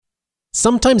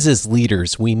Sometimes as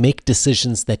leaders, we make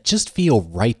decisions that just feel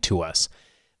right to us,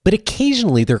 but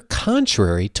occasionally they're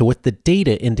contrary to what the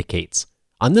data indicates.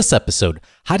 On this episode,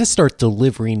 how to start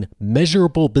delivering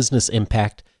measurable business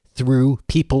impact through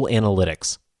people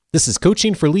analytics. This is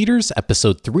Coaching for Leaders,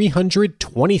 episode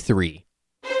 323.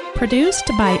 Produced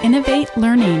by Innovate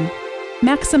Learning,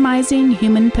 maximizing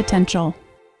human potential.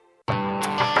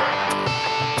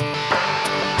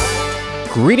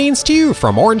 Greetings to you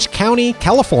from Orange County,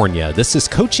 California. This is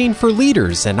Coaching for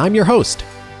Leaders, and I'm your host,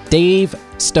 Dave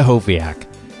Stachowiak.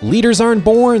 Leaders aren't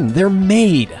born, they're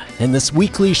made, and this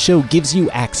weekly show gives you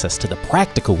access to the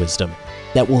practical wisdom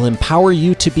that will empower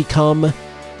you to become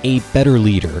a better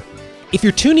leader. If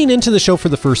you're tuning into the show for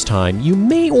the first time, you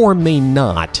may or may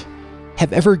not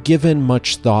have ever given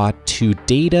much thought to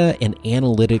data and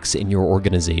analytics in your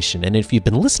organization. And if you've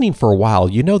been listening for a while,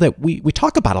 you know that we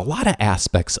talk about a lot of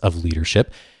aspects of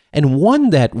leadership. And one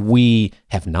that we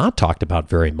have not talked about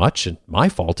very much, and my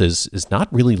fault, is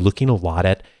not really looking a lot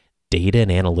at data and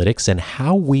analytics and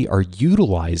how we are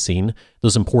utilizing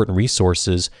those important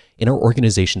resources in our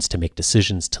organizations to make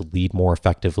decisions, to lead more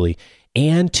effectively,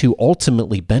 and to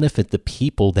ultimately benefit the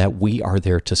people that we are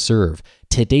there to serve.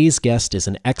 Today's guest is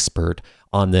an expert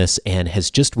on this and has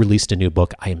just released a new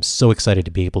book. I am so excited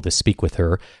to be able to speak with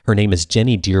her. Her name is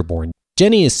Jenny Dearborn.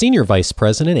 Jenny is Senior Vice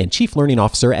President and Chief Learning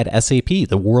Officer at SAP,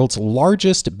 the world's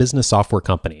largest business software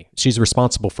company. She's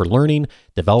responsible for learning,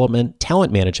 development,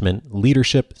 talent management,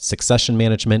 leadership, succession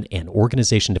management, and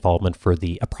organization development for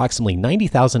the approximately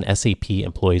 90,000 SAP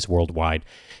employees worldwide.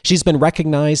 She's been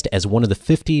recognized as one of the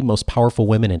 50 most powerful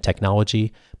women in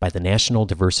technology by the National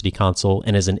Diversity Council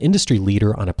and as an industry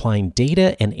leader on applying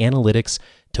data and analytics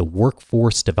to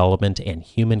workforce development and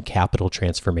human capital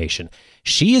transformation.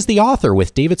 She is the author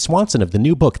with David Swanson of the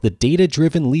new book, The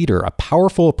Data-Driven Leader, a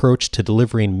powerful approach to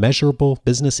delivering measurable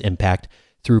business impact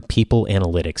through people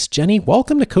analytics. Jenny,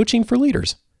 welcome to Coaching for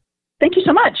Leaders. Thank you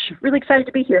so much. Really excited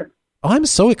to be here. I'm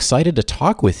so excited to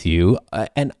talk with you.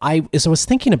 And as I was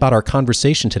thinking about our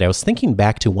conversation today, I was thinking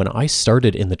back to when I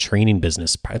started in the training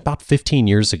business about 15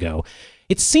 years ago.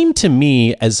 It seemed to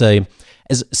me as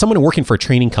someone working for a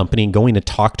training company and going to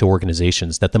talk to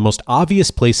organizations that the most obvious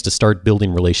place to start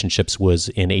building relationships was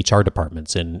in HR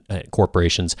departments in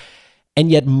corporations.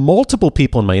 And yet multiple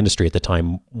people in my industry at the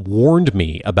time warned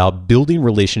me about building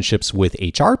relationships with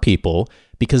HR people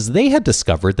because they had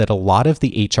discovered that a lot of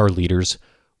the HR leaders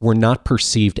were not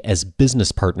perceived as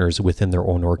business partners within their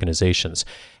own organizations.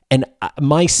 And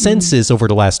my sense is over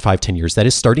the last 5-10 years, that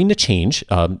is starting to change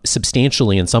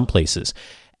substantially in some places.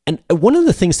 And one of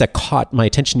the things that caught my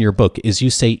attention in your book is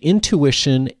you say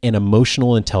intuition and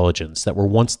emotional intelligence that were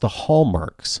once the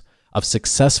hallmarks of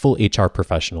successful HR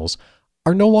professionals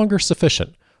are no longer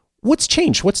sufficient. What's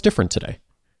changed? What's different today?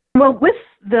 Well, with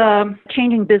the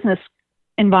changing business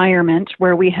environment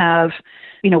where we have,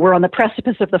 we're on the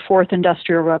precipice of the fourth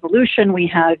industrial revolution. We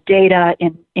have data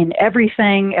in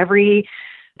everything. Every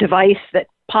device that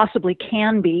possibly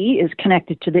can be is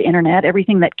connected to the internet.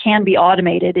 Everything that can be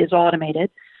automated is automated.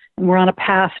 And we're on a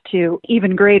path to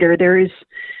even greater. There is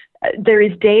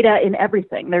data in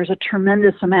everything. There's a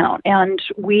tremendous amount. And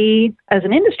we, as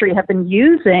an industry, have been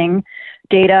using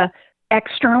data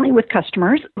externally with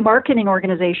customers. Marketing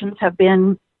organizations have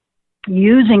been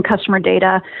using customer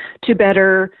data to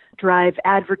better drive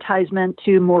advertisement,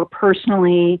 to more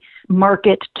personally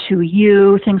market to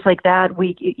you, things like that.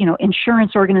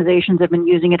 Insurance organizations have been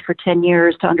using it for 10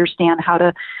 years to understand how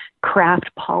to craft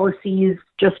policies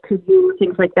just to you,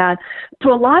 things like that.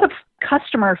 So a lot of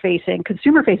consumer-facing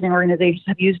organizations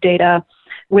have used data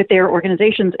with their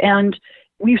organizations, and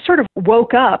we sort of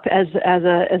woke up as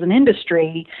an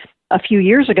industry a few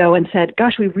years ago and said,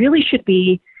 gosh, we really should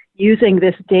be using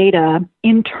this data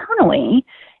internally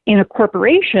in a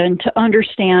corporation to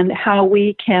understand how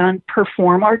we can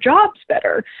perform our jobs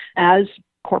better as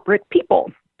corporate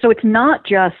people. So it's not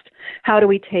just how do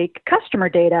we take customer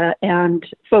data and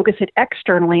focus it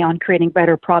externally on creating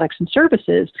better products and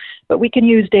services, but we can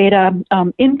use data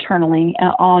internally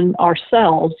on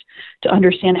ourselves to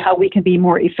understand how we can be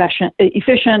more efficient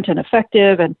and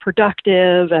effective and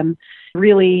productive and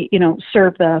really,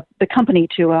 serve the company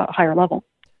to a higher level.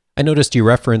 I noticed you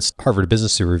referenced Harvard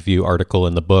Business Review article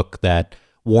in the book that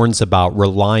warns about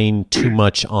relying too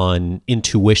much on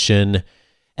intuition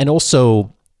and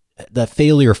also the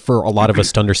failure for a lot of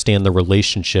us to understand the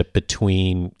relationship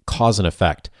between cause and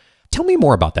effect. Tell me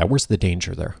more about that. Where's the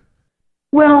danger there?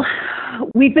 Well,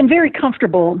 we've been very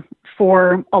comfortable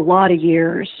for a lot of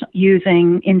years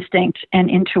using instinct and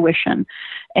intuition.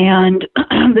 And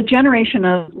the generation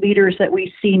of leaders that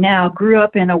we see now grew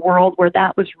up in a world where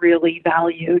that was really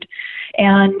valued.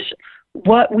 And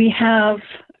what we have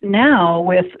now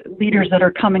with leaders that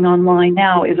are coming online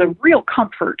now is a real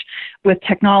comfort with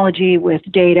technology, with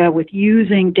data, with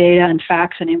using data and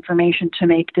facts and information to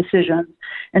make decisions.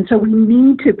 And so we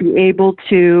need to be able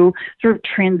to sort of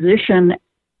transition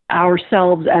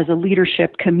ourselves as a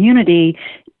leadership community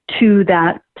to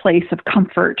that place of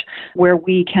comfort where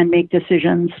we can make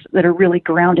decisions that are really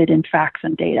grounded in facts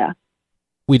and data.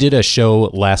 We did a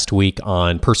show last week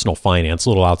on personal finance, a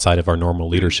little outside of our normal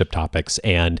leadership topics.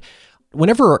 And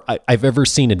whenever I've ever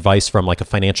seen advice from like a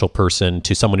financial person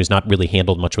to someone who's not really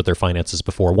handled much with their finances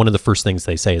before, one of the first things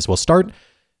they say is, well, start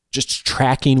just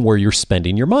tracking where you're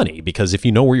spending your money, because if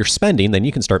you know where you're spending, then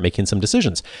you can start making some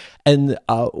decisions. And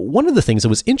one of the things that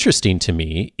was interesting to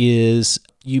me is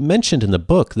you mentioned in the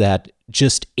book that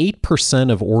just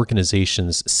 8% of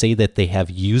organizations say that they have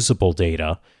usable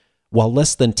data, while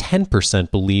less than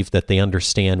 10% believe that they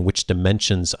understand which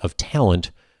dimensions of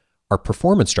talent are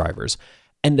performance drivers.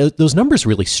 And those numbers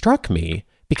really struck me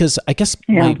because I guess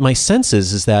my sense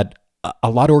is that a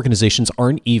lot of organizations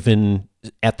aren't even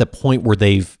at the point where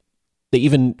they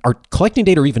even are collecting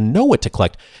data or even know what to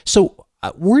collect. So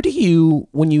where do you,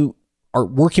 when you are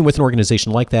working with an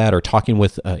organization like that or talking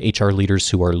with HR leaders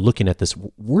who are looking at this,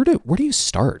 where do you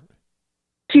start?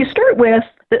 So you start with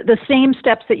the same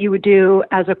steps that you would do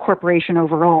as a corporation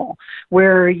overall,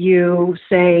 where you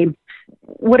say,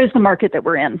 what is the market that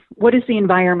we're in? What is the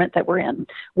environment that we're in?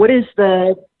 What is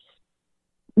the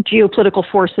geopolitical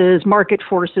forces, market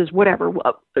forces, whatever?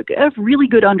 A really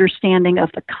good understanding of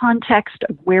the context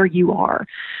of where you are.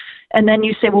 And then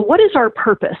you say, well, what is our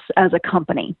purpose as a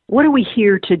company? What are we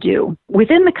here to do?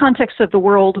 Within the context of the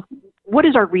world, what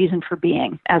is our reason for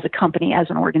being as a company, as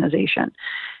an organization?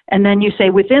 And then you say,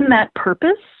 within that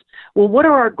purpose, well, what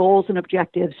are our goals and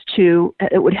objectives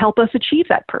it would help us achieve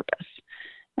that purpose?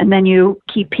 And then you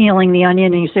keep peeling the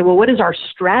onion and you say, well, what is our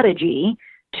strategy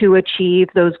to achieve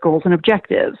those goals and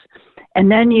objectives?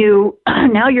 And then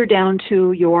now you're down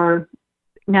to your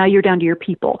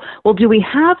people. Well, do we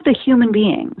have the human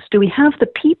beings? Do we have the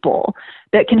people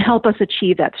that can help us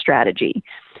achieve that strategy?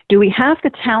 Do we have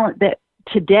the talent that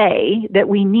today that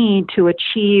we need to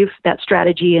achieve that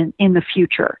strategy in the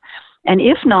future? And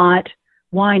if not,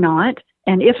 why not?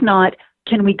 And if not,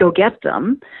 can we go get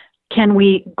them? Can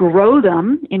we grow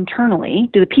them internally?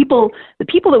 Do the people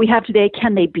that we have today,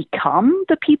 can they become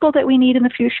the people that we need in the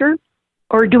future?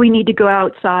 Or do we need to go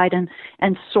outside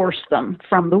and source them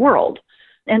from the world?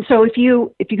 And so if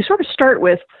you sort of start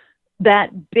with that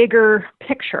bigger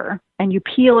picture and you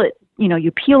peel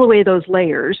away those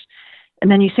layers, and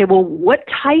then you say, well, what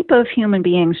type of human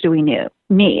beings do we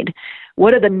need?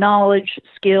 What are the knowledge,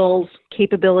 skills,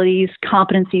 capabilities,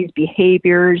 competencies,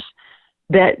 behaviors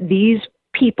that these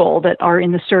people that are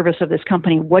in the service of this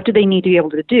company, what do they need to be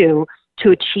able to do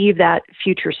to achieve that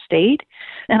future state?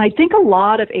 And I think a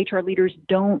lot of HR leaders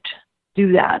don't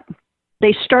do that.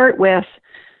 They start with,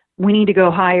 we need to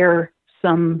go hire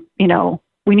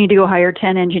we need to go hire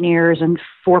 10 engineers and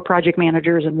 4 project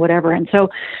managers and whatever. And so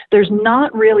there's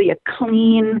not really a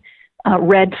clean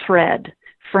red thread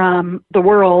from the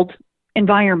world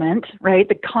environment, right?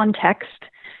 The context,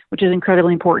 which is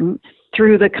incredibly important,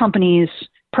 through the company's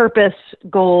purpose,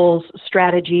 goals,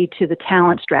 strategy to the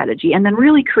talent strategy, and then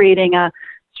really creating a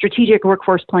strategic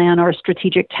workforce plan or a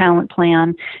strategic talent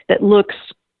plan that looks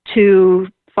to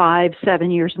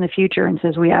 5-7 years in the future and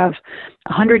says, we have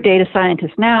 100 data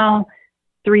scientists now.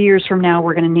 3 years from now,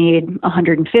 we're going to need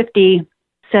 150.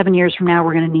 7 years from now,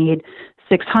 we're going to need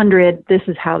 600. This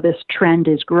is how this trend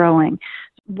is growing.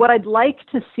 What I'd like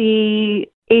to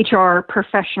see HR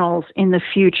professionals in the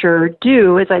future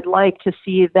do is I'd like to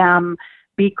see them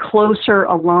be closer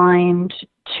aligned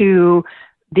to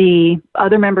the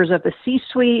other members of the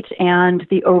C-suite and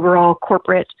the overall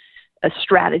corporate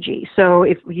strategy. So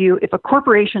if a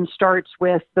corporation starts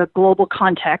with the global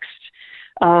context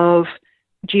of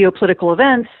geopolitical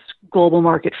events, global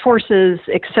market forces,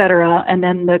 et cetera, and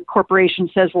then the corporation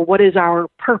says, well, what is our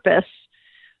purpose?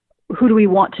 Who do we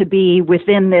want to be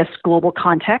within this global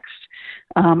context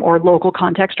or local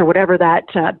context or whatever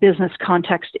that business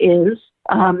context is?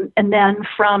 And then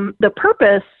from the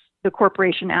purpose, the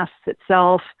corporation asks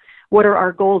itself, what are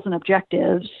our goals and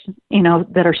objectives,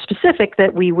 that are specific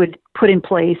that we would put in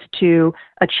place to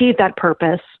achieve that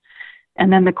purpose?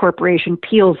 And then the corporation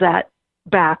peels that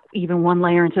back even one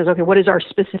layer and says, okay, what is our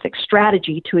specific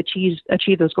strategy to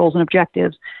achieve those goals and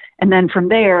objectives? And then from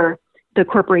there, the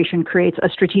corporation creates a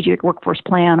strategic workforce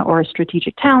plan or a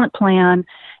strategic talent plan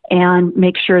and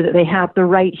makes sure that they have the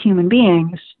right human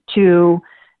beings to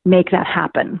make that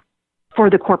happen for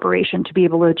the corporation to be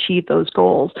able to achieve those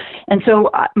goals. And so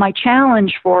my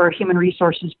challenge for human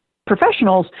resources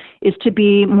professionals is to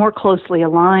be more closely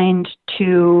aligned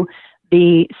to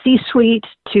the C-suite,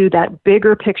 to that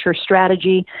bigger picture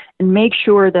strategy, and make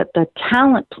sure that the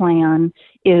talent plan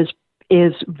is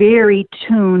very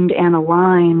tuned and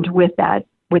aligned with that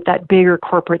bigger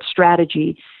corporate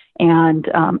strategy, and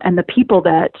the people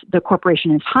that the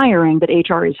corporation is hiring, that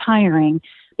HR is hiring,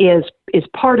 is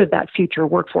part of that future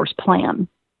workforce plan.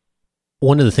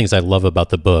 One of the things I love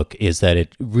about the book is that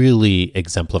it really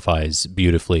exemplifies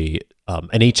beautifully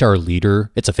an HR leader.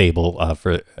 It's a fable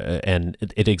and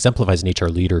it exemplifies an HR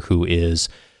leader who is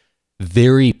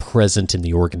very present in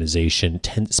the organization,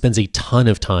 spends a ton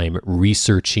of time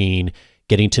researching,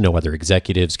 getting to know other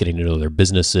executives, getting to know their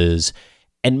businesses.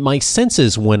 And my sense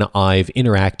is when I've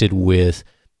interacted with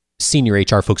senior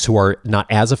HR folks who are not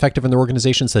as effective in their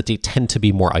organizations, that they tend to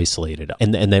be more isolated.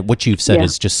 And that what you've said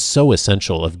is just so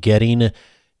essential of getting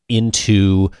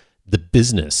into the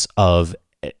business of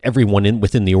everyone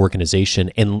within the organization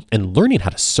and learning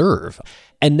how to serve.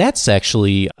 And that's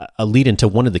actually a lead into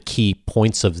one of the key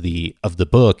points of the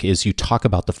book is you talk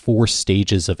about the 4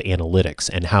 stages of analytics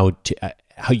and how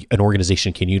an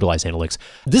organization can utilize analytics.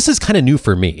 This is kind of new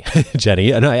for me,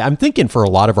 Jenny, and I'm thinking for a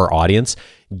lot of our audience,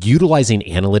 utilizing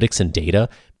analytics and data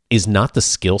is not the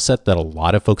skill set that a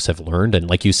lot of folks have learned. And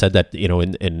like you said, that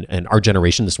in our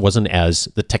generation, this wasn't as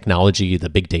the technology, the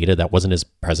big data, that wasn't as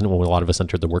present when a lot of us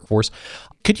entered the workforce.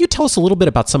 Could you tell us a little bit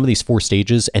about some of these 4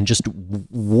 stages and just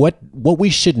what we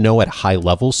should know at high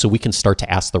level so we can start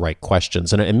to ask the right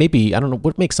questions? And maybe, I don't know,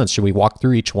 what makes sense? Should we walk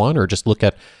through each one or just look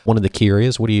at one of the key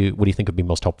areas? What do you think would be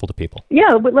most helpful to people?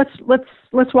 Yeah, but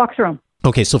let's walk through them.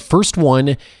 Okay, so first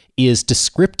one is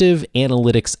descriptive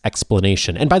analytics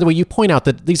explanation. And by the way, you point out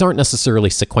that these aren't necessarily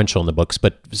sequential in the books,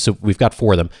 but so we've got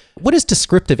 4 of them. What is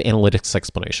descriptive analytics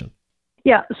explanation?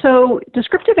 Yeah, so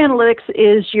descriptive analytics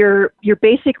is you're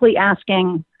basically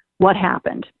asking what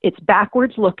happened. It's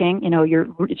backwards looking,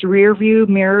 it's rear view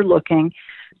mirror looking,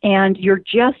 and you're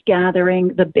just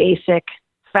gathering the basic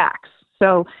facts.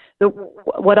 So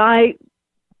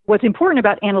what's important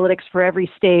about analytics for every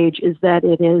stage is that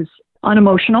it is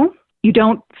unemotional. You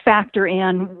don't factor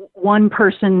in one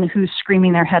person who's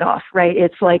screaming their head off, right?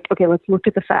 It's like, okay, let's look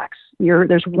at the facts.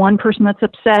 There's one person that's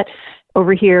upset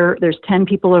over here. There's 10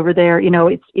 people over there.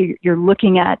 You're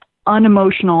looking at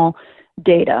unemotional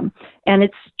data, and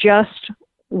it's just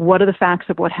what are the facts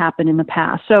of what happened in the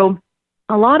past. So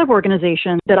a lot of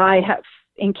organizations that I have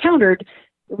encountered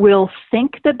will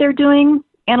think that they're doing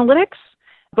analytics,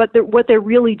 but what they're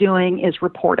really doing is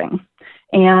reporting.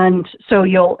 And so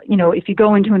if you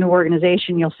go into an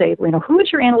organization, you'll say, who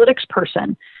is your analytics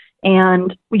person?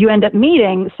 And you end up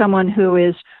meeting someone who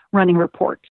is running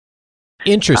reports.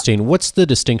 Interesting. What's the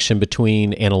distinction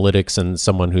between analytics and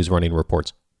someone who's running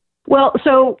reports? Well,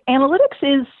 so analytics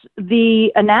is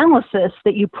the analysis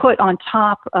that you put on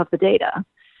top of the data.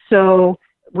 So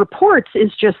reports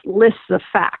is just lists of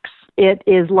facts. It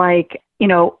is like,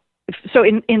 so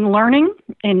in learning,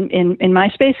 in my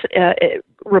space,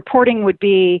 reporting would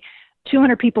be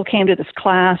 200 people came to this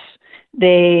class.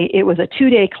 It was a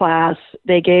 2-day class.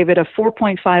 They gave it a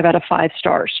 4.5 out of 5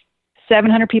 stars.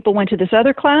 700 people went to this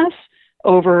other class.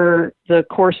 Over the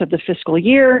course of the fiscal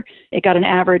year, it got an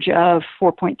average of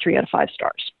 4.3 out of 5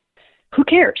 stars. Who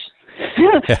cares?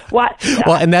 Yeah. What?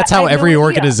 Well, and that's how every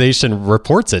organization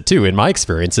reports it too. In my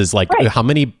experience, is like how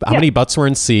many butts were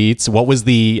in seats, what was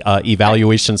the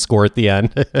evaluation score at the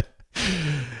end.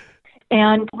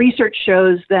 And research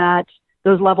shows that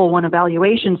those level 1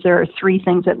 evaluations, there are 3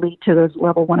 things that lead to those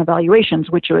level 1 evaluations,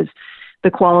 which was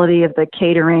the quality of the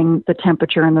catering, the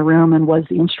temperature in the room, and was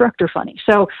the instructor funny.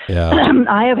 So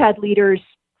I have had leaders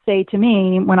say to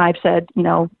me when I've said,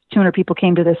 200 people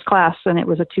came to this class and it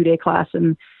was a 2-day class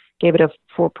and gave it a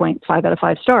 4.5 out of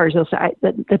 5 stars. They'll say,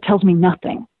 that tells me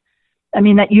nothing. I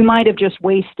mean, that you might have just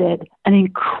wasted an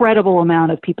incredible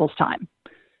amount of people's time.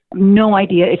 No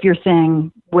idea if you're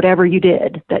saying whatever you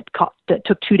did that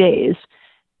took 2 days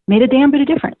made a damn bit of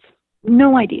difference.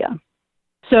 No idea.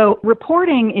 So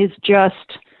reporting is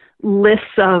just lists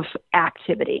of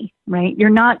activity, right? You're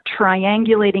not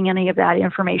triangulating any of that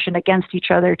information against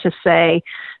each other to say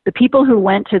the people who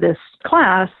went to this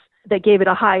class that gave it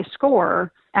a high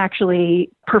score actually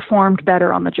performed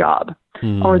better on the job.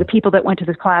 Or the people that went to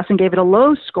this class and gave it a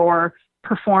low score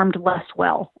performed less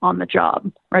well on the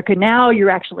job, right? Because now you're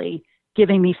actually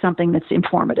giving me something that's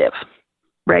informative,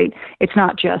 right? It's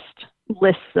not just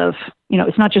lists of,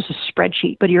 it's not just a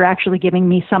spreadsheet, but you're actually giving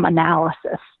me some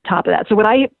analysis top of that. So what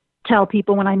I tell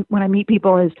people when I meet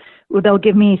people is, they'll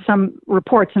give me some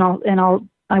reports and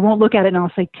I won't look at it and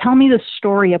I'll say, tell me the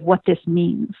story of what this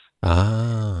means.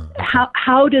 Okay.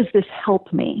 How does this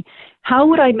help me? How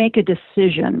would I make a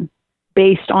decision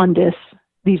based on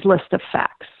these list of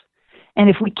facts. And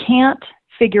if we can't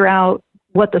figure out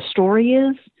what the story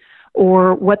is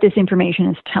or what this information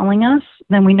is telling us,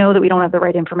 then we know that we don't have the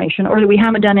right information or that we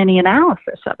haven't done any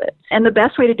analysis of it. And the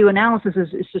best way to do analysis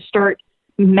is to start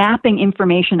mapping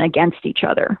information against each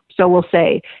other. So we'll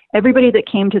say everybody that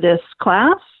came to this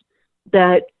class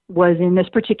that was in this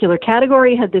particular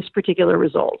category had this particular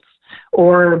results.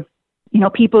 Or,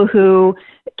 people who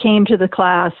came to the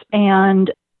class,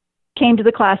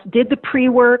 did the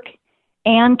pre-work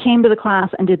and came to the class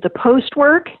and did the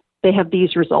post-work, they have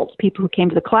these results. People who came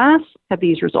to the class have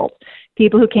these results.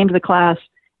 People who came to the class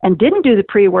and didn't do the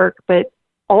pre-work but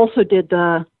also did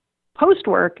the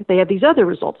post-work, they have these other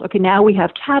results. Okay, now we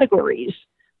have categories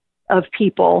of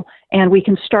people, and we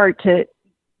can start to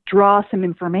draw some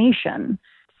information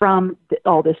from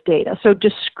all this data. So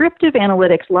descriptive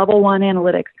analytics, level 1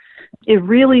 analytics, is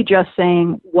really just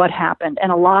saying what happened.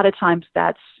 And a lot of times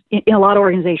that's, in a lot of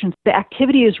organizations, the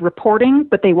activity is reporting,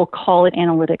 but they will call it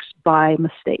analytics by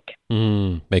mistake.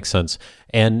 Makes sense.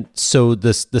 And so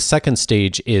the second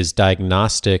stage is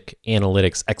diagnostic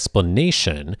analytics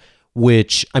explanation,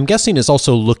 which I'm guessing is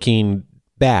also looking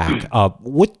back.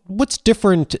 What's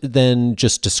different than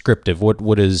just descriptive?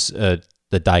 What does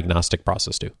the diagnostic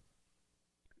process do?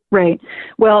 Right.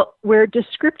 Well, where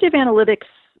descriptive analytics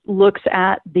looks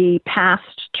at the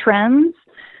past trends,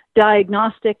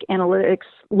 diagnostic analytics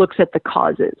looks at the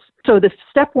causes. So the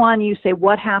step 1, you say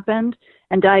what happened,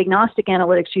 and diagnostic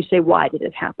analytics, you say why did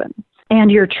it happen? And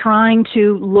you're trying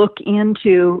to look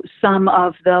into some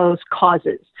of those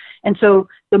causes. And so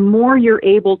the more you're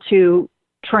able to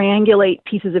triangulate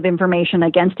pieces of information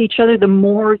against each other, the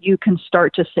more you can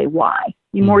start to say why.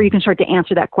 The more you can start to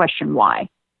answer that question, why.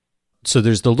 So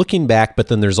there's the looking back, but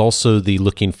then there's also the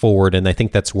looking forward. And I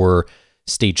think that's where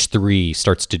stage 3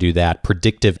 starts to do that,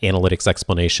 predictive analytics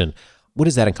explanation. What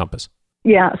does that encompass?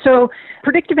 Yeah, so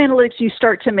predictive analytics, you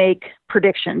start to make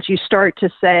predictions. You start to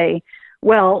say,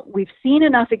 well, we've seen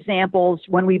enough examples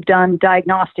when we've done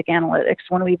diagnostic analytics,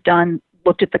 when we've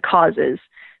looked at the causes,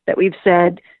 that we've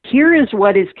said, here is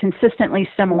what is consistently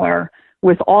similar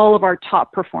with all of our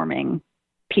top performing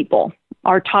people,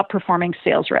 our top performing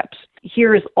sales reps.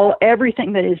 Here is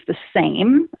everything that is the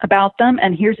same about them,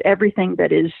 and here's everything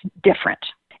that is different.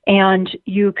 And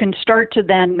you can start to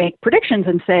then make predictions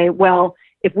and say, well,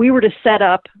 if we were to set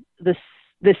up this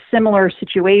similar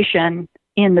situation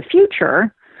in the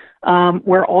future,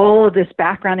 where all of this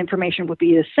background information would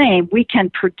be the same, we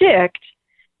can predict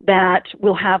that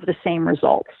we'll have the same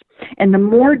results. And the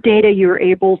more data you're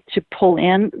able to pull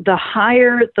in, the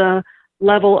higher the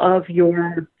level of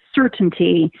your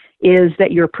certainty is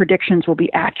that your predictions will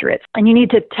be accurate. And you need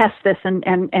to test this and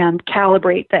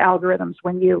calibrate the algorithms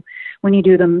when you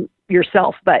do them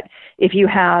yourself. But if you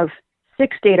have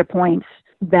 6 data points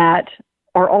that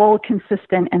are all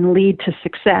consistent and lead to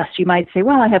success, you might say,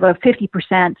 well, I have a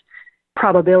 50%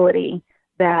 probability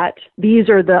that these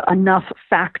are the enough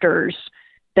factors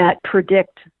that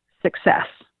predict success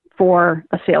for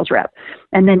a sales rep.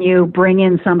 And then you bring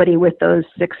in somebody with those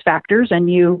 6 factors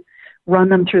and you run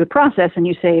them through the process and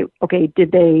you say, okay,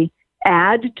 did they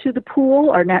add to the pool,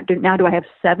 or now do I have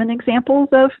 7 examples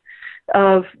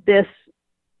of this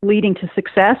leading to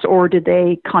success, or did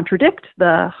they contradict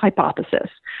the hypothesis?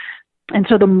 And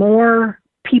so the more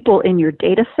people in your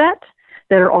data set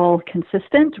that are all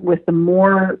consistent, with the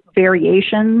more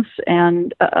variations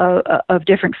and of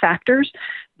different factors,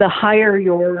 the higher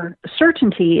your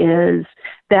certainty is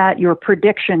that your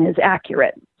prediction is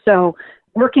accurate. So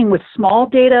working with small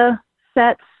data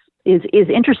sets is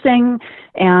interesting,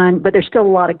 but there's still a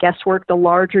lot of guesswork. The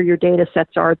larger your data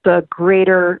sets are, the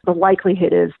greater the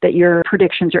likelihood is that your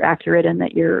predictions are accurate and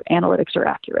that your analytics are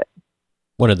accurate.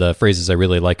 One of the phrases I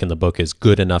really like in the book is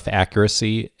good enough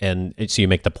accuracy. And so you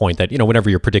make the point that, whenever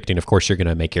you're predicting, of course, you're going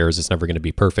to make errors. It's never going to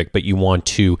be perfect, but you want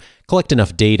to collect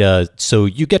enough data so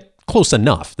you get close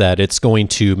enough that it's going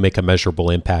to make a measurable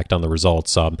impact on the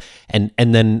results. And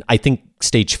then I think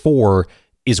stage 4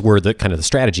 is where the kind of the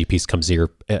strategy piece comes here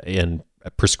in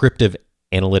prescriptive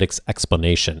analytics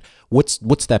explanation. What's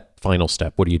that final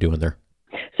step? What are you doing there?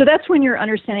 So that's when you're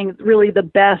understanding really the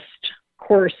best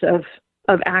course of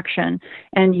action,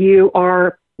 and you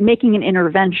are making an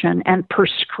intervention and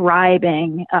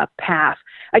prescribing a path.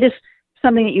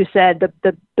 Something that you said,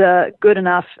 the good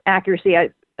enough accuracy, I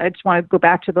just want to go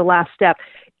back to the last step.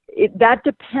 That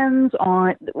depends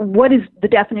on what is the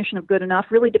definition of good enough,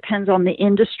 really depends on the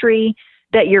industry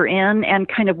that you're in and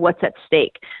kind of what's at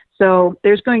stake. So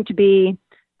there's going to be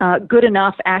good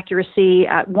enough accuracy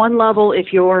at one level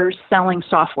if you're selling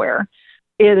software.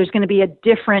 there's going to be a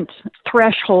different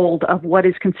threshold of what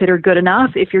is considered good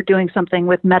enough if you're doing something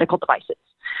with medical devices.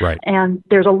 Right. And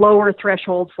there's a lower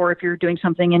threshold for if you're doing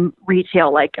something in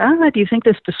retail, like, do you think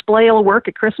this display will work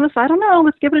at Christmas? I don't know.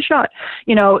 Let's give it a shot.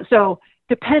 So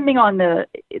depending on the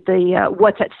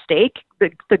what's at stake,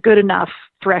 the good enough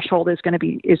threshold is going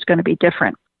to be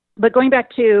different. But going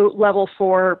back to level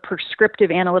 4 prescriptive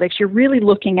analytics, you're really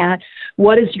looking at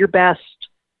what is your best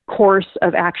course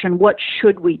of action. What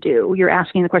should we do? You're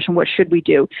asking the question, what should we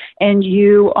do? And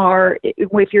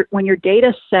when your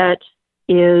data set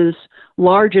is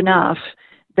large enough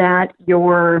that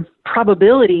your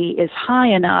probability is high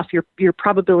enough, your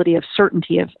probability of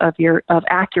certainty of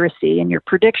accuracy and your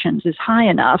predictions is high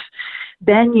enough,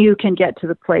 then you can get to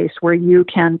the place where you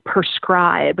can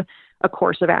prescribe a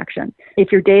course of action.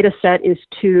 If your data set is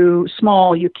too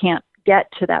small, you can't get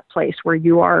to that place where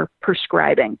you are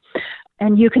prescribing.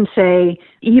 And you can say,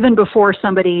 even before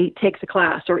somebody takes a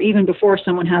class or even before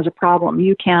someone has a problem,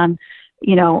 you can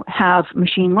have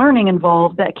machine learning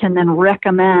involved that can then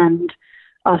recommend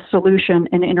a solution,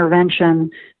 an intervention,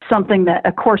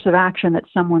 a course of action that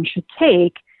someone should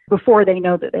take before they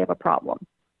know that they have a problem.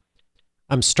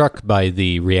 I'm struck by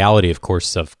the reality, of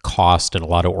course, of cost in a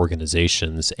lot of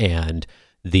organizations, and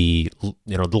the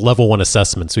level 1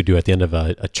 assessments we do at the end of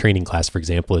a training class, for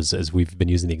example, as we've been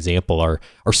using the example, are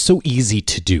so easy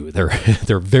to do.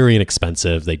 They're very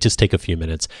inexpensive. They just take a few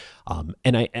minutes.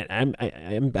 And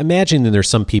I'm imagining that there's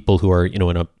some people who are in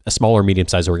a small or medium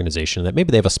sized organization that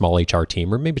maybe they have a small HR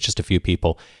team or maybe just a few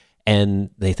people, and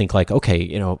they think like,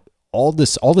 okay, all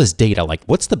this data, like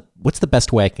what's the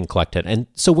best way I can collect it? And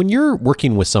so when you're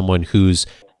working with someone who's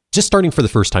just starting for the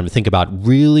first time to think about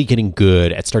really getting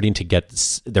good at starting to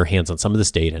get their hands on some of this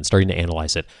data and starting to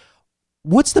analyze it,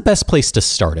 what's the best place to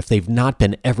start if they've not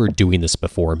been ever doing this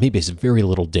before? Maybe it's very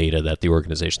little data that the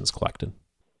organization's collected.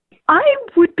 I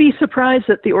would be surprised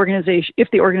that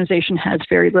if the organization has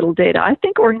very little data. I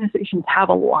think organizations have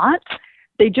a lot.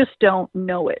 They just don't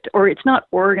know it, or it's not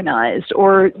organized,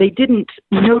 or they didn't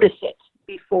notice it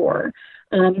before.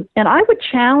 And I would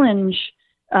challenge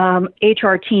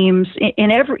HR teams in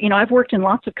every, I've worked in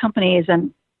lots of companies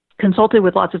and consulted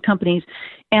with lots of companies,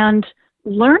 and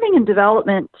learning and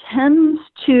development tends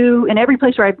to, in every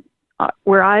place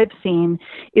where I've seen,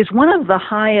 is one of the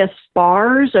highest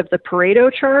bars of the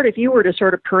Pareto chart. If you were to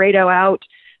sort of Pareto out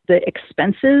the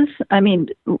expenses,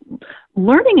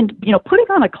 learning and, putting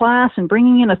on a class and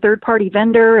bringing in a third-party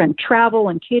vendor and travel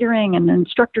and catering and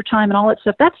instructor time and all that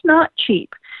stuff, that's not cheap.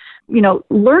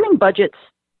 Learning budgets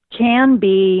can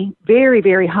be very,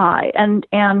 very high. And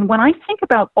when I think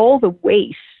about all the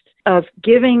waste of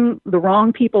giving the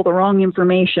wrong people the wrong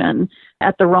information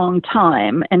at the wrong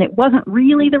time, and it wasn't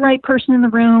really the right person in the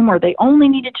room, or they only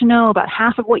needed to know about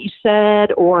half of what you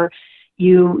said, or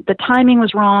the timing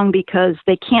was wrong because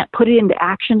they can't put it into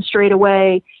action straight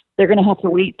away. They're going to have to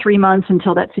wait 3 months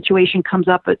until that situation comes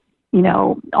up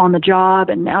on the job,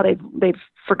 and now they've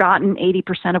forgotten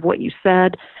 80% of what you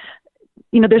said.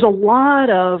 There's a lot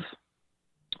of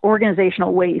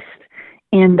organizational waste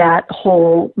in that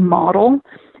whole model.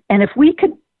 And if we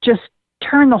could just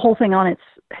turn the whole thing on its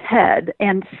head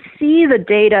and see the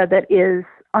data that is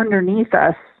underneath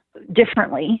us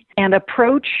differently and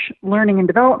approach learning and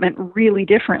development really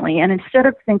differently. And instead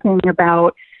of thinking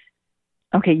about,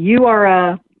 okay, you are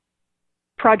a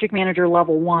project manager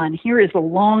level 1. Here is the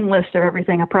long list of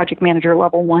everything a project manager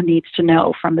level 1 needs to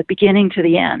know from the beginning to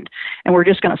the end. And we're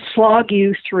just going to slog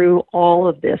you through all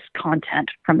of this content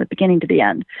from the beginning to the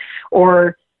end.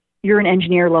 Or you're an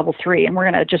engineer level 3, and we're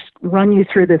going to just run you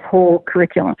through this whole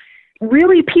curriculum.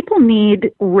 Really, people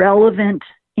need relevant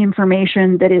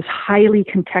information that is highly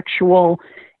contextual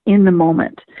in the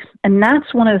moment. And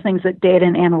that's one of the things that data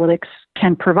and analytics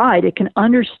can provide. It can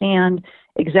understand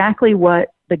exactly what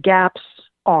the gaps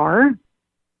are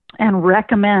and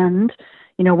recommend,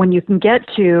 when you can get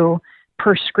to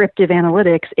prescriptive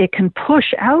analytics, it can push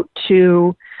out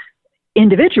to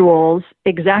individuals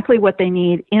exactly what they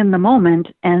need in the moment.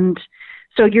 And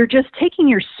so you're just taking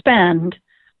your spend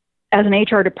as an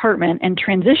HR department and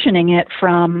transitioning it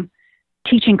from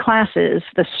teaching classes,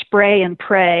 the spray and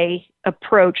pray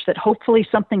approach that hopefully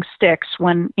something sticks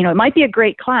when, it might be a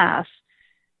great class,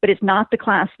 but it's not the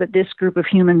class that this group of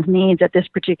humans needs at this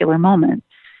particular moment.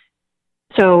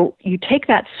 So you take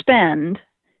that spend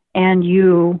and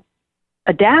you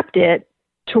adapt it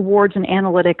towards an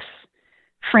analytics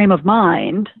frame of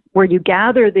mind where you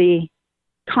gather the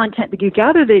content, you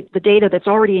gather the data that's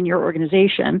already in your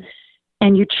organization,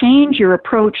 and you change your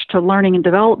approach to learning and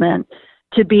development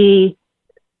to be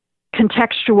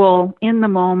contextual, in the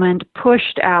moment,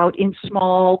 pushed out in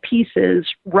small pieces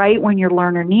right when your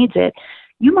learner needs it.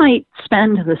 you might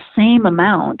spend the same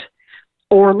amount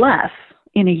or less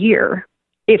in a year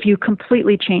if you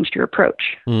completely changed your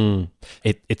approach.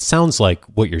 It sounds like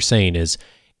what you're saying is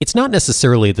it's not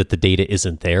necessarily that the data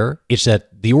isn't there. It's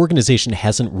that the organization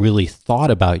hasn't really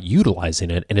thought about utilizing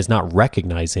it and is not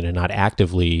recognizing and not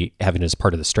actively having it as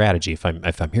part of the strategy, if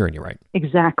I'm hearing you right.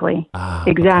 Exactly.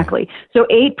 Exactly. Okay. So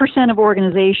 8% of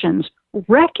organizations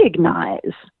recognize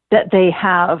that they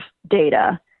have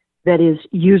data that is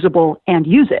usable and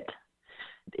use it.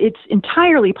 It's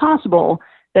entirely possible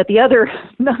that the other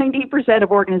 90%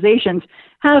 of organizations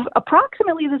have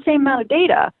approximately the same amount of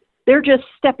data. They're just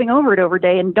stepping over it every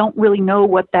day and don't really know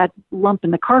what that lump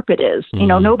in the carpet is. You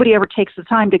know, nobody ever takes the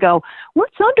time to go,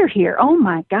 what's under here? Oh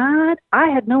my God, I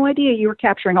had no idea you were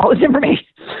capturing all this information.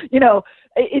 You know,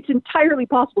 it's entirely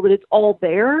possible that it's all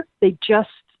there. They just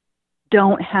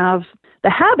don't have the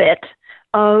habit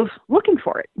of looking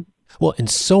for it. Well, and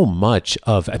so much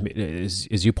of, I mean,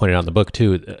 as you pointed out in the book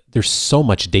too, there's so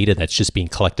much data that's just being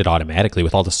collected automatically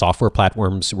with all the software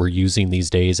platforms we're using these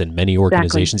days, and many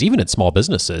organizations, exactly. Even at small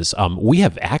businesses. We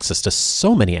have access to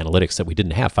so many analytics that we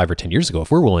didn't have 5 or 10 years ago.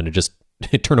 If we're willing to just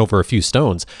turn over a few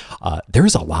stones,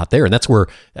 there's a lot there. And that's where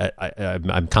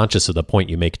I'm conscious of the point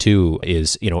you make too,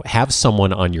 is, you know, have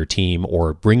someone on your team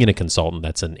or bring in a consultant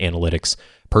that's an analytics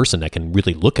person that can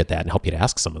really look at that and help you to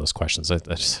ask some of those questions.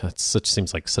 That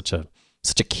seems like such a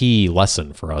key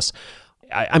lesson for us.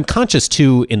 I'm conscious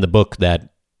too in the book that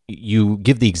you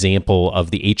give the example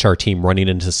of the HR team running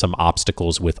into some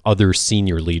obstacles with other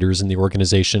senior leaders in the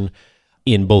organization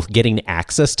in both getting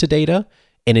access to data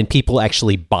and in people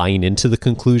actually buying into the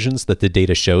conclusions that the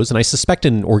data shows. And I suspect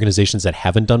in organizations that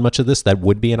haven't done much of this, that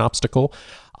would be an obstacle.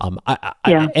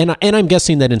 And I'm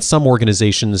guessing that in some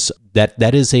organizations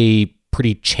that is a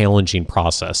pretty challenging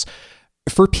process.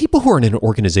 For people who are in an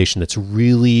organization that's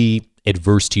really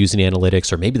adverse to using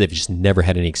analytics, or maybe they've just never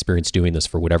had any experience doing this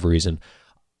for whatever reason,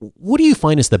 what do you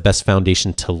find is the best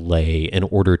foundation to lay in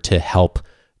order to help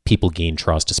people gain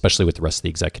trust, especially with the rest of the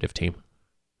executive team?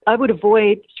 I would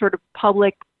avoid sort of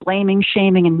public blaming,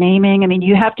 shaming, and naming. I mean,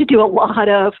 you have to do a lot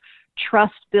of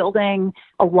trust building,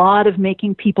 a lot of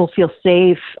making people feel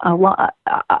safe, a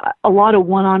lot of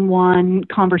one-on-one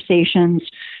conversations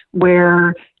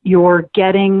where you're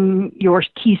getting your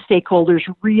key stakeholders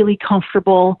really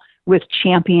comfortable with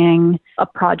championing a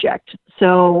project.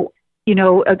 So, you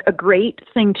know, a great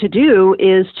thing to do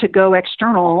is to go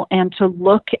external and to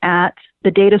look at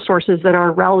the data sources that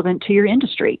are relevant to your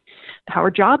industry. How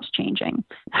are jobs changing?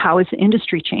 How is the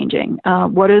industry changing?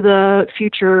 What are the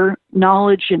future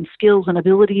knowledge and skills and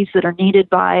abilities that are needed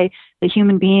by the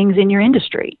human beings in your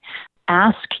industry?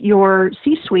 Ask your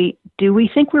C-suite, do we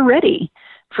think we're ready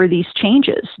for these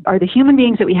changes? Are the human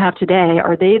beings that we have today,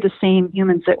 are they the same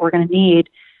humans that we're going to need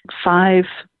 5,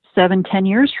 7, 10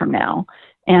 years from now?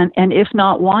 And if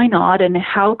not, why not? And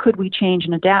how could we change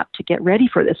and adapt to get ready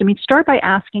for this? I mean, start by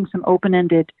asking some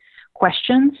open-ended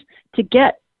questions to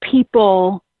get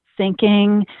people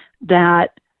thinking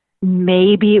that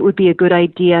maybe it would be a good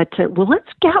idea to, why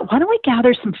don't we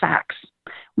gather some facts?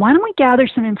 Why don't we gather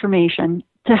some information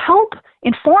to help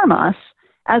inform us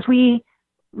as we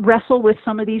wrestle with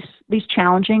some of these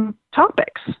challenging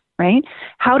topics, right?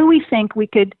 How do we think we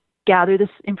could gather this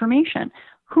information?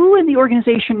 Who in the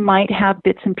organization might have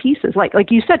bits and pieces?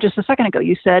 Like you said just a second ago,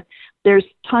 you said there's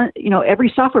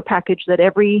every software package that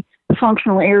every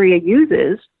functional area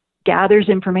uses gathers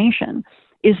information.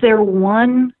 Is there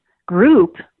one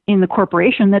group in the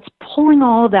corporation that's pulling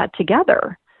all of that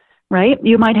together, right?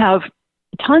 You might have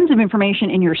tons of information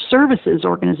in your services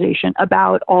organization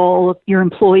about all of your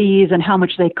employees and how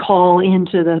much they call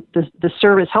into the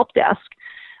service help desk.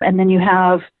 And then you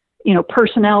have,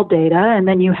 personnel data, and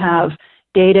then you have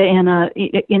data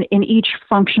in each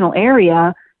functional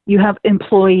area. You have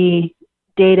employee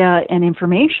data and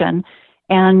information.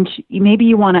 And maybe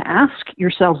you want to ask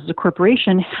yourselves as a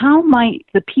corporation, how might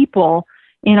the people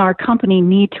in our company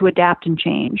need to adapt and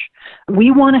change?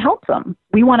 We want to help them.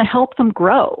 We want to help them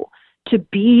grow to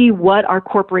be what our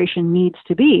corporation needs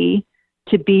to be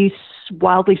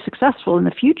wildly successful in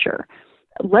the future.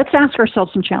 Let's ask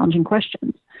ourselves some challenging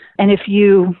questions. And I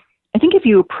think if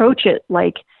you approach it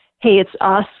like, hey, it's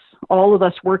us, all of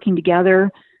us working together,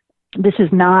 this is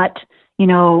not,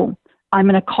 I'm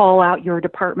going to call out your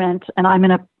department and I'm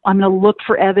going to look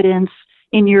for evidence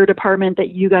in your department that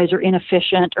you guys are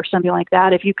inefficient or something like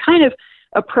that. If you kind of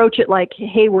approach it like,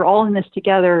 hey, we're all in this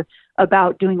together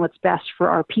about doing what's best for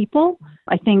our people,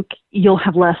 I think you'll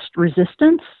have less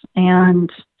resistance and,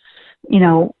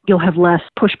 you'll have less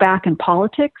pushback in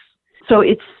politics. So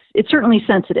it's certainly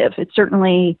sensitive. It's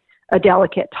certainly a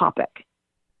delicate topic.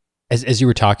 As you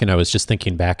were talking, I was just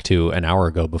thinking back to an hour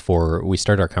ago before we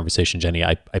started our conversation, Jenny.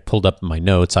 I pulled up my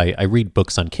notes. I read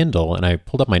books on Kindle, and I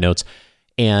pulled up my notes,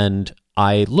 and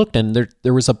I looked, and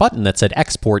there was a button that said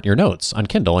export your notes on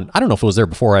Kindle. And I don't know if it was there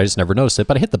before, I just never noticed it,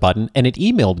 but I hit the button, and it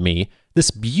emailed me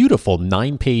this beautiful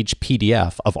 9-page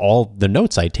PDF of all the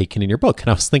notes I'd taken in your book. And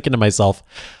I was thinking to myself,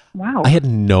 wow, I had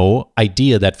no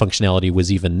idea that functionality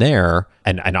was even there.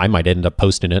 And I might end up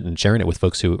posting it and sharing it with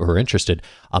folks who are interested.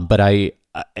 But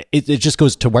it just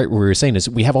goes to what we were saying is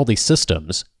we have all these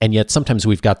systems, and yet sometimes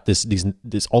we've got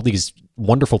all these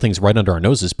wonderful things right under our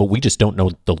noses, but we just don't know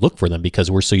to look for them because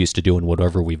we're so used to doing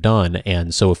whatever we've done.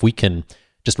 And so if we can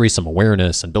just raise some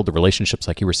awareness and build the relationships,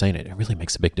 like you were saying, it really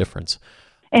makes a big difference.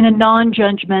 In a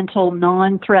non-judgmental,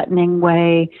 non-threatening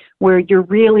way, where you're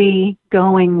really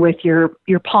going with your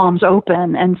palms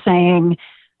open and saying,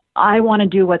 I want to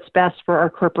do what's best for our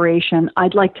corporation.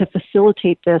 I'd like to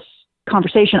facilitate this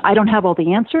conversation. I don't have all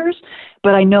the answers,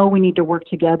 but I know we need to work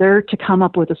together to come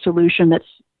up with a solution that's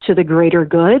to the greater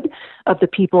good of the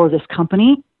people of this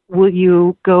company. Will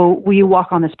you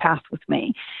walk on this path with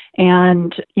me?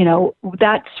 And,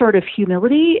 that sort of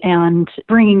humility and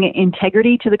bringing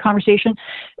integrity to the conversation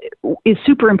is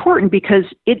super important, because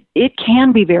it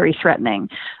can be very threatening.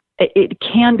 It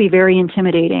can be very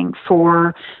intimidating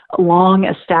for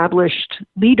long-established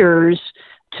leaders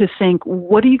to think,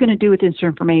 what are you going to do with this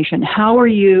information? How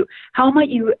might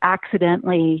you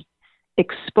accidentally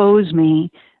expose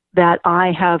me that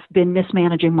I have been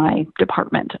mismanaging my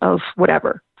department of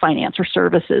whatever, finance or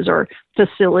services or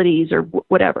facilities or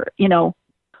whatever?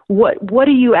 What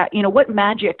are you at? What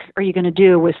magic are you going to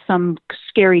do with some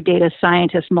scary data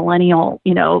scientist millennial?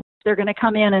 They're going to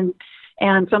come in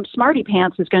and some smarty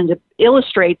pants is going to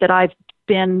illustrate that I've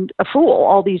been a fool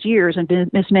all these years and been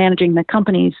mismanaging the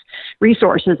company's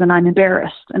resources, and I'm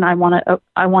embarrassed, and I want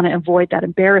to avoid that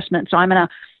embarrassment. So I'm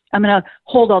gonna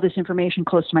hold all this information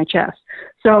close to my chest.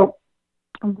 So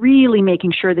really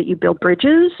making sure that you build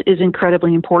bridges is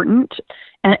incredibly important,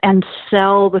 and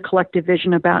sell the collective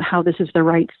vision about how this is the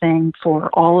right thing for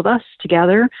all of us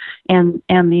together and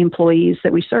the employees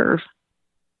that we serve.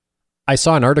 I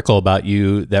saw an article about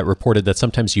you that reported that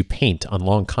sometimes you paint on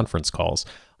long conference calls.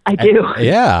 I do.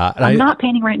 Yeah. I'm not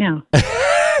painting right now.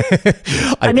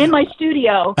 I'm in my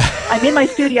studio.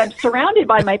 I'm surrounded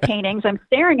by my paintings. I'm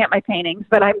staring at my paintings,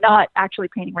 but I'm not actually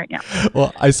painting right now.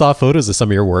 Well, I saw photos of some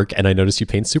of your work, and I noticed you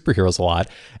paint superheroes a lot.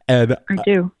 And I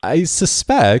do. I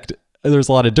suspect there's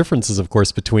a lot of differences, of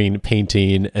course, between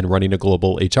painting and running a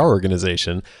global HR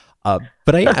organization.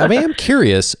 But I am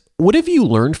curious, what have you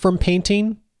learned from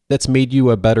painting that's made you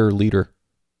a better leader?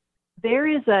 There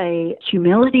is a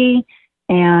humility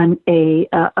and a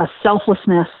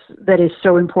selflessness that is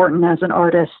so important as an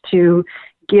artist, to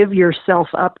give yourself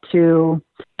up to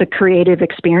the creative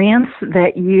experience,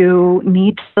 that you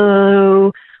need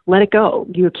to let it go.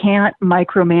 You can't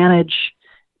micromanage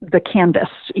the canvas.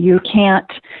 You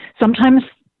can't. Sometimes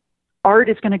art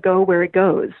is going to go where it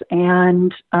goes,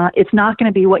 and it's not going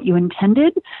to be what you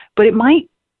intended, but it might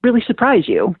really surprise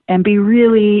you and be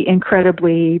really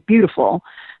incredibly beautiful.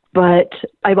 But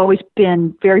I've always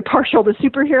been very partial to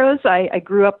superheroes. I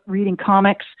grew up reading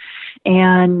comics,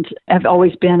 and I've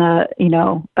always been a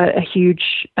huge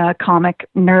comic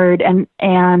nerd.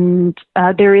 And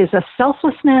there is a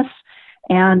selflessness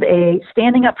and a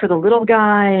standing up for the little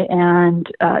guy, and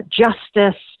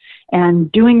justice and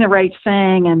doing the right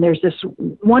thing. And there's this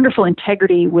wonderful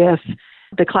integrity with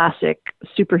the classic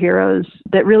superheroes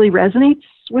that really resonates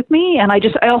with me. And I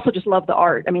also just love the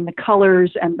art. I mean, the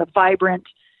colors and the vibrant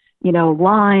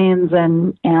lines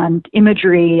and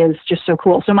imagery is just so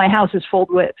cool. So my house is filled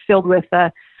with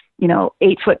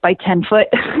 8-foot by 10-foot,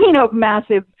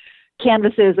 massive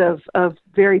canvases of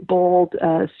very bold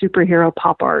superhero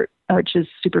pop art, which is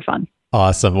super fun.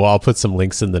 Awesome. Well, I'll put some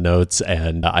links in the notes,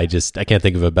 and I can't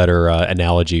think of a better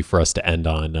analogy for us to end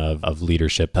on of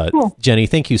leadership. Cool. Jenny,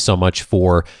 thank you so much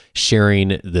for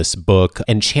sharing this book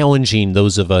and challenging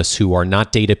those of us who are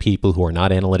not data people, who are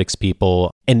not analytics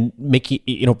people, and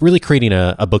really creating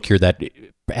a book here that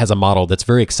has a model that's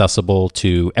very accessible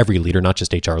to every leader, not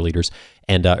just HR leaders,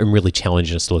 and really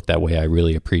challenging us to look that way. I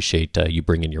really appreciate you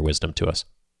bringing your wisdom to us.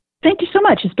 Thank you so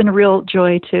much. It's been a real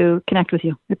joy to connect with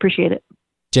you. I appreciate it.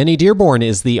 Jenny Dearborn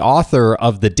is the author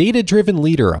of The Data-Driven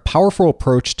Leader, a powerful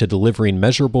approach to delivering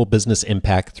measurable business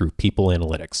impact through people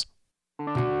analytics.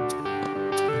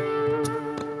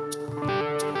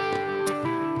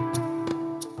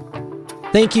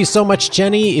 Thank you so much,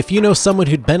 Jenny. If you know someone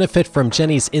who'd benefit from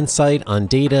Jenny's insight on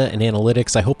data and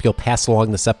analytics, I hope you'll pass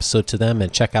along this episode to them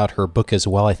and check out her book as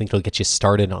well. I think it'll get you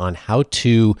started on how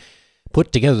to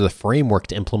put together the framework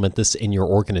to implement this in your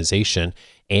organization.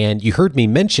 And you heard me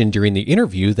mention during the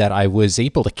interview that I was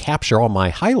able to capture all my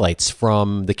highlights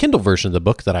from the Kindle version of the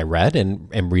book that I read,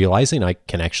 and am realizing I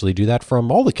can actually do that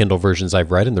from all the Kindle versions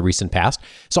I've read in the recent past.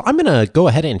 So I'm going to go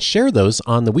ahead and share those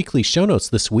on the weekly show notes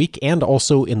this week and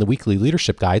also in the weekly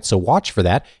leadership guide. So watch for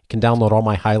that. You can download all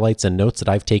my highlights and notes that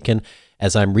I've taken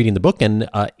as I'm reading the book. And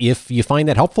if you find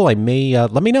that helpful, I may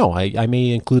let me know. I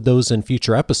may include those in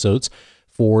future episodes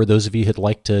for those of you who'd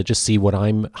like to just see what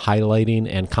I'm highlighting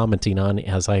and commenting on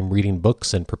as I'm reading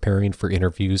books and preparing for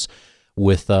interviews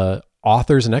with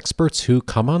authors and experts who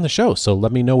come on the show. So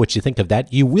let me know what you think of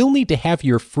that. You will need to have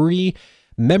your free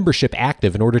membership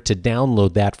active in order to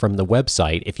download that from the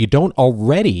website. If you don't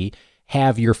already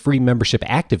have your free membership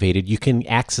activated, you can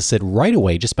access it right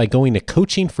away just by going to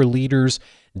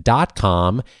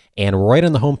coachingforleaders.com, and right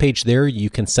on the homepage there, you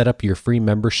can set up your free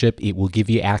membership. It will give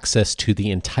you access to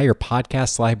the entire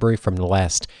podcast library from the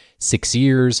last 6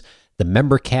 years, the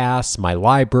member casts, my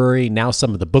library, now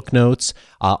some of the book notes.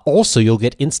 Also, you'll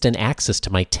get instant access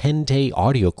to my 10-day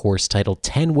audio course titled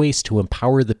 10 Ways to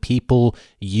Empower the People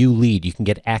You Lead. You can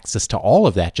get access to all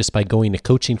of that just by going to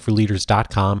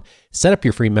coachingforleaders.com, set up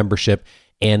your free membership,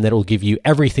 and that will give you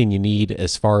everything you need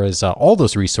as far as all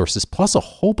those resources, plus a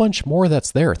whole bunch more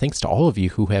that's there. Thanks to all of you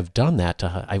who have done that.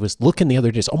 I was looking the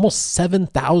other day, almost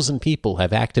 7,000 people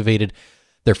have activated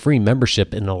their free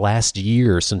membership in the last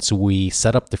year since we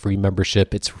set up the free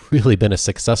membership. It's really been a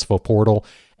successful portal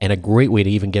and a great way to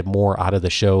even get more out of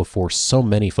the show for so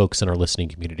many folks in our listening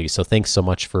community. So thanks so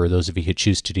much for those of you who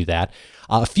choose to do that.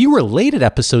 A few related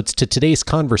episodes to today's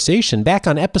conversation. Back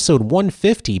on episode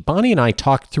 150, Bonnie and I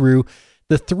talked through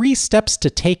the 3 steps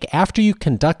to take after you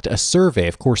conduct a survey.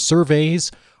 Of course, surveys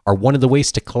are one of the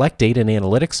ways to collect data and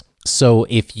analytics. So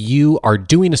if you are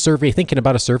doing a survey, thinking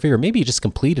about a survey, or maybe you just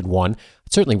completed one,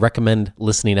 I'd certainly recommend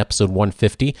listening to episode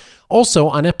 150. Also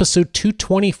on episode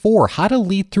 224, how to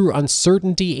lead through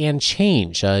uncertainty and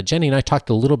change. Jenny and I talked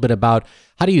a little bit about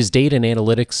how to use data and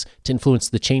analytics to influence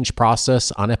the change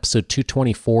process. On episode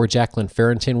 224, Jacqueline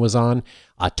Farrington was on,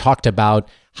 talked about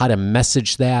how to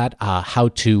message that, how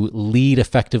to lead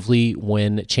effectively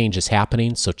when change is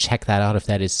happening. So check that out if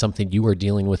that is something you are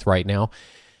dealing with right now.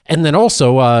 And then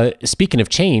also, speaking of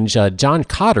change, John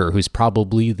Cotter, who's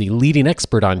probably the leading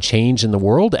expert on change in the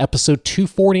world, episode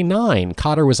 249.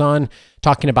 Cotter was on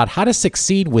talking about how to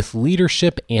succeed with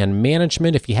leadership and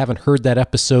management. If you haven't heard that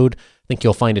episode, I think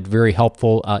you'll find it very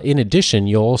helpful. In addition,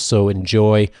 you'll also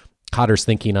enjoy Cotter's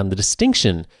thinking on the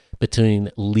distinction between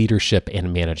leadership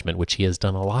and management, which he has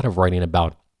done a lot of writing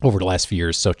about over the last few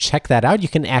years. So check that out. You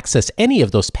can access any of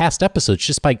those past episodes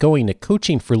just by going to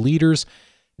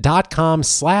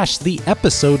coachingforleaders.com/the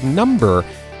episode number.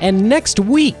 And next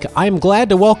week, I'm glad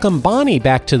to welcome Bonnie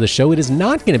back to the show. It is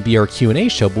not going to be our Q&A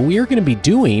show, but we are going to be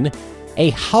doing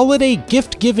a holiday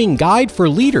gift-giving guide for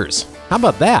leaders. How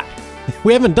about that?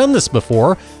 We haven't done this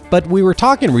before, but we were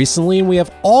talking recently, and we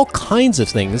have all kinds of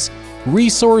things,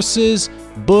 resources,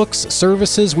 books,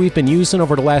 services we've been using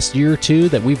over the last year or two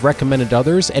that we've recommended to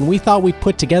others, and we thought we'd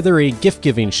put together a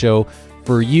gift-giving show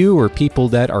for you or people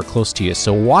that are close to you.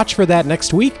 So watch for that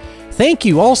next week. Thank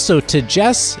you also to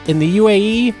Jess in the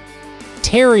UAE,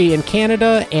 Terry in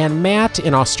Canada, and Matt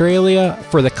in Australia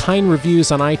for the kind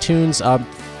reviews on iTunes.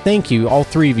 Thank you. All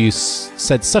 3 of you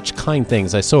said such kind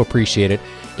things. I so appreciate it.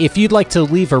 If you'd like to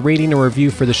leave a rating or review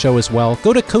for the show as well,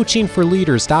 go to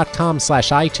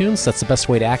coachingforleaders.com/iTunes. That's the best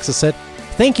way to access it.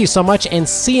 Thank you so much, and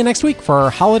see you next week for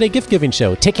our holiday gift-giving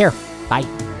show. Take care. Bye.